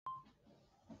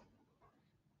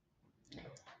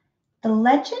The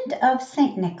Legend of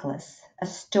St. Nicholas, a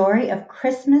story of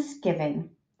Christmas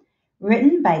giving,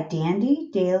 written by Dandy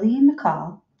Daly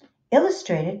McCall,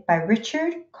 illustrated by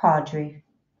Richard Caudry.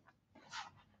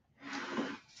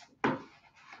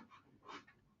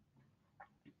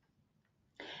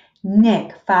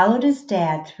 Nick followed his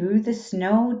dad through the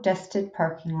snow-dusted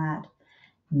parking lot.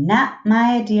 "Not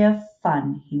my idea of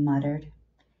fun," he muttered.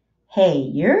 "Hey,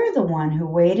 you're the one who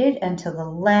waited until the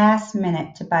last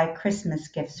minute to buy Christmas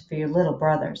gifts for your little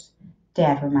brothers,"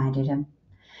 Dad reminded him.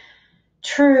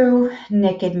 "True,"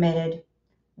 Nick admitted.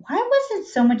 Why was it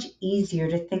so much easier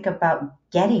to think about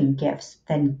getting gifts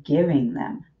than giving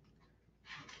them?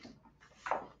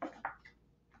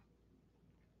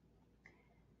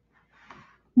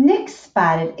 Nick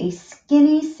spotted a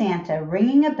skinny Santa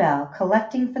ringing a bell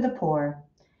collecting for the poor.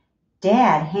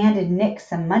 Dad handed Nick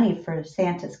some money for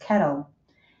Santa's kettle.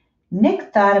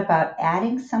 Nick thought about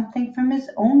adding something from his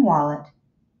own wallet,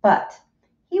 but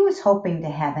he was hoping to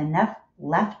have enough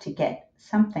left to get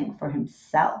something for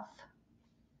himself.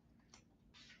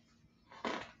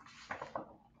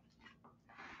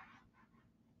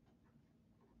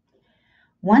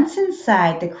 Once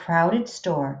inside the crowded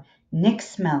store, Nick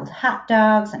smelled hot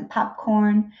dogs and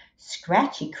popcorn.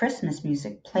 Scratchy Christmas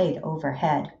music played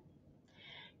overhead.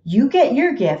 "You get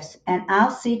your gifts, and I'll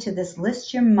see to this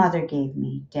list your mother gave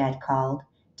me," Dad called,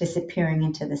 disappearing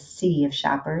into the sea of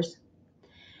shoppers.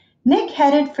 Nick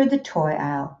headed for the toy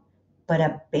aisle, but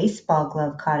a baseball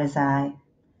glove caught his eye.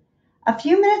 A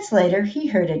few minutes later, he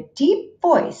heard a deep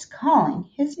voice calling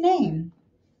his name.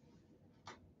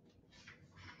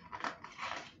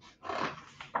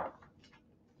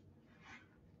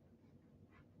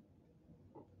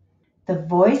 The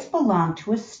voice belonged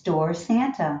to a store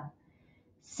Santa.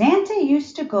 "Santa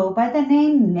used to go by the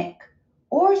name Nick,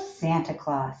 or Santa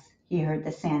Claus," he heard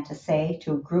the Santa say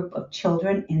to a group of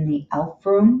children in the elf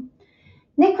room.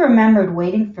 Nick remembered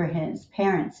waiting for his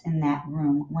parents in that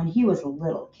room when he was a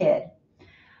little kid.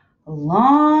 "A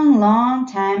long, long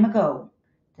time ago,"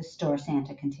 the store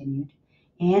Santa continued,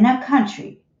 "in a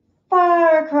country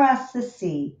far across the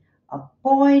sea, a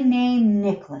boy named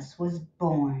Nicholas was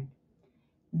born."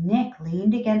 Nick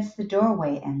leaned against the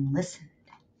doorway and listened.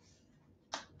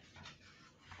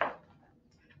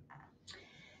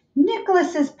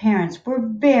 Nicholas's parents were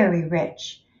very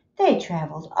rich. They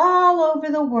traveled all over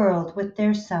the world with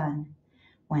their son.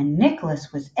 When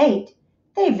Nicholas was 8,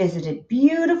 they visited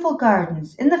beautiful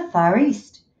gardens in the Far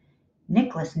East.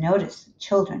 Nicholas noticed the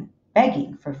children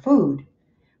begging for food.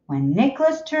 When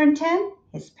Nicholas turned 10,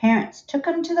 his parents took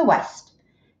him to the West.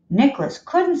 Nicholas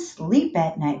couldn't sleep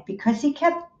at night because he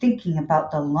kept thinking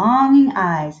about the longing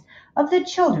eyes of the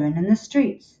children in the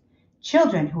streets,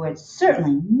 children who had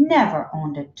certainly never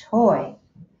owned a toy.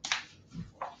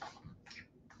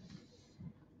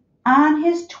 On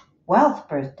his 12th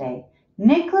birthday,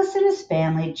 Nicholas and his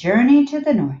family journeyed to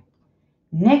the north.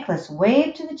 Nicholas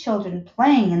waved to the children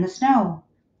playing in the snow.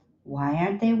 "Why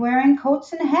aren't they wearing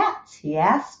coats and hats?" he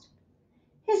asked.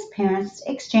 His parents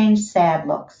exchanged sad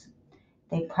looks.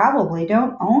 "They probably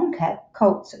don't own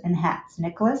coats and hats,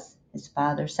 Nicholas," his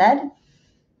father said.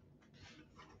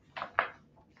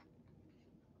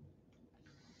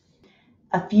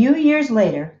 A few years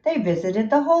later, they visited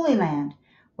the Holy Land,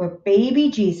 where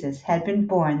baby Jesus had been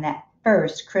born that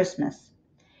first Christmas.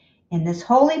 "In this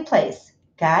holy place,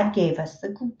 God gave us the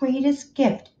greatest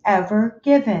gift ever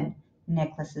given,"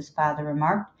 Nicholas's father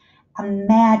remarked.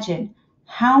 "Imagine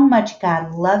how much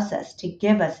God loves us to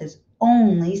give us his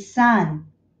only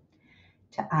son."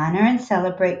 To honor and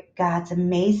celebrate God's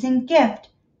amazing gift,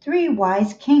 3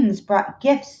 wise kings brought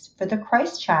gifts for the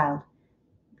Christ child,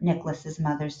 Nicholas's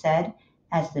mother said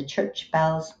as the church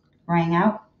bells rang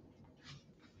out.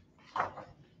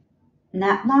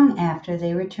 Not long after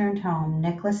they returned home,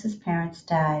 Nicholas's parents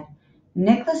died.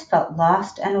 Nicholas felt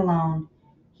lost and alone.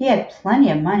 He had plenty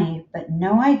of money, but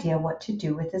no idea what to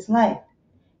do with his life.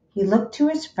 He looked to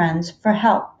his friends for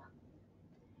help.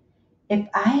 "If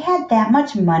I had that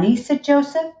much money," said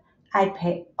Joseph, "I'd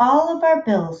pay all of our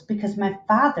bills because my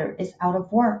father is out of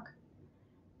work."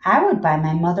 "I would buy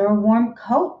my mother a warm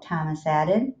coat," Thomas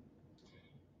added.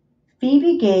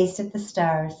 Phoebe gazed at the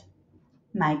stars.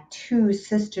 "My 2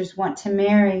 sisters want to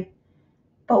marry,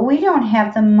 but we don't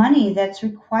have the money that's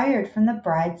required from the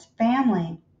bride's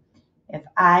family. If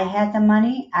I had the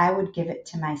money, I would give it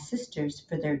to my sisters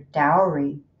for their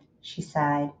dowry," she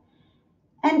sighed.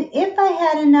 "And if I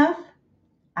had enough,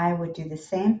 I would do the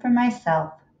same for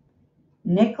myself."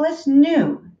 Nicholas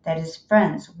knew that his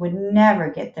friends would never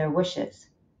get their wishes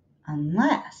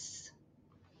unless...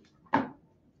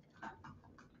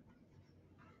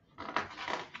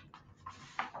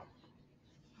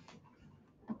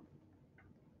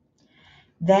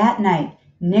 That night,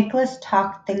 Nicholas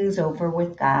talked things over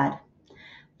with God.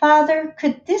 Father,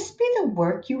 could this be the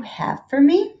work you have for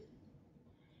me?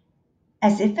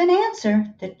 As if in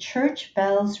answer, the church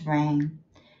bells rang.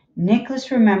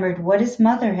 Nicholas remembered what his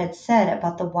mother had said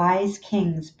about the wise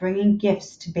kings bringing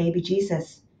gifts to baby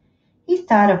Jesus. He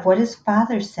thought of what his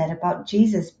father said about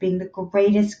Jesus being the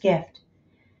greatest gift.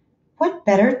 What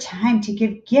better time to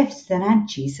give gifts than on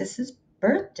Jesus'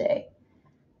 birthday?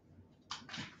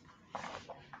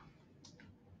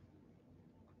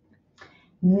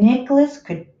 Nicholas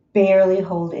could barely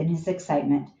hold in his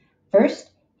excitement.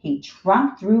 First, he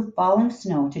tromped through falling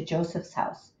snow to Joseph's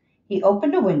house. He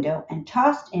opened a window and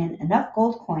tossed in enough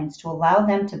gold coins to allow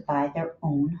them to buy their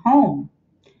own home.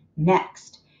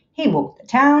 Next, he woke the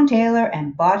town tailor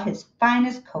and bought his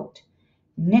finest coat.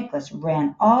 Nicholas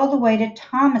ran all the way to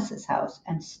Thomas's house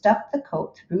and stuffed the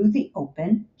coat through the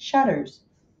open shutters.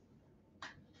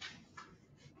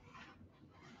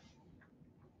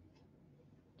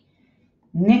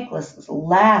 Nicholas's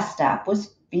last stop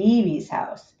was Phoebe's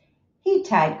house. He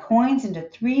tied coins into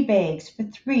 3 bags for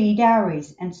 3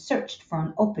 dowries and searched for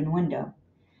an open window.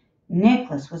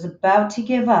 Nicholas was about to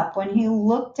give up when he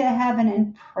looked to heaven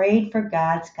and prayed for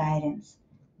God's guidance.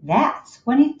 That's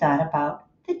when he thought about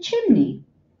the chimney.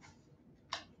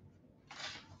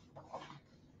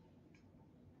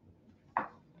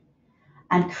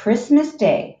 On Christmas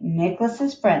Day,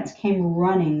 Nicholas's friends came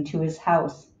running to his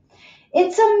house.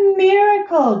 "It's a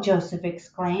miracle!" Joseph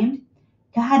exclaimed.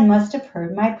 "God must have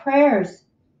heard my prayers."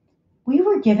 "We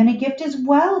were given a gift as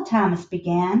well," Thomas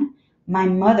began. "My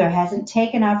mother hasn't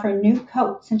taken off her new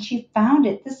coat since she found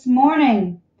it this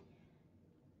morning."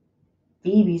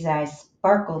 Phoebe's eyes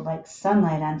sparkled like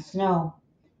sunlight on snow.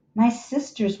 "My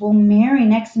sisters will marry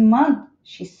next month,"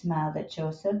 she smiled at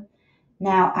Joseph.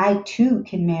 "Now I too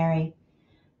can marry.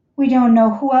 We don't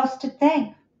know who else to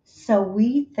thank, so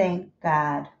we thank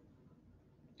God."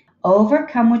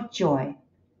 Overcome with joy,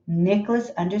 Nicholas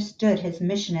understood his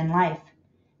mission in life.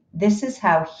 This is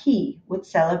how he would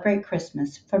celebrate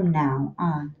Christmas from now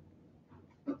on.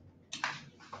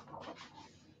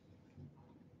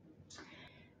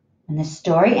 When the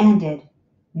story ended,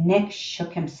 Nick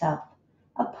shook himself.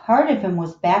 A part of him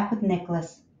was back with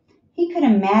Nicholas. He could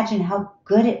imagine how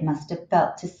good it must have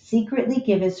felt to secretly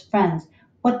give his friends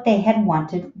what they had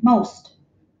wanted most.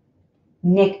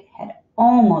 Nick had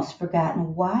almost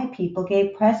forgotten why people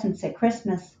gave presents at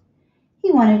Christmas.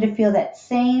 He wanted to feel that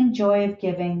same joy of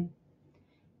giving.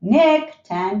 "Nick,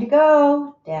 time to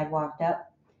go." Dad walked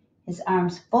up, his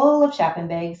arms full of shopping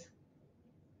bags.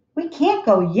 "We can't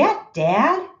go yet,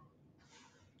 Dad."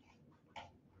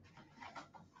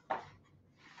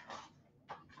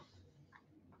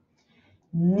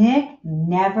 Nick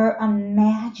never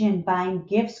imagined buying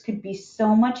gifts could be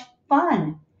so much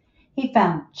fun. He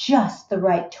found just the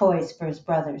right toys for his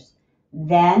brothers.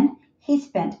 Then he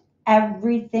spent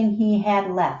everything he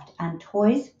had left on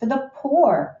toys for the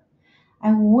poor.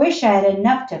 "I wish I had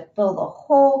enough to fill the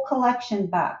whole collection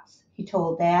box," he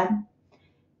told Dad.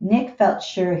 Nick felt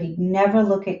sure he'd never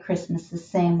look at Christmas the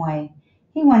same way.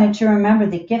 He wanted to remember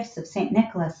the gifts of St.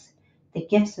 Nicholas, the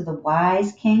gifts of the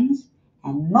wise kings,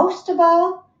 and most of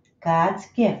all, God's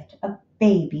gift of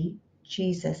baby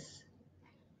Jesus.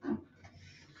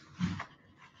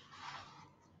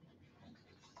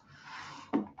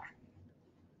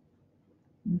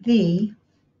 The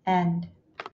end.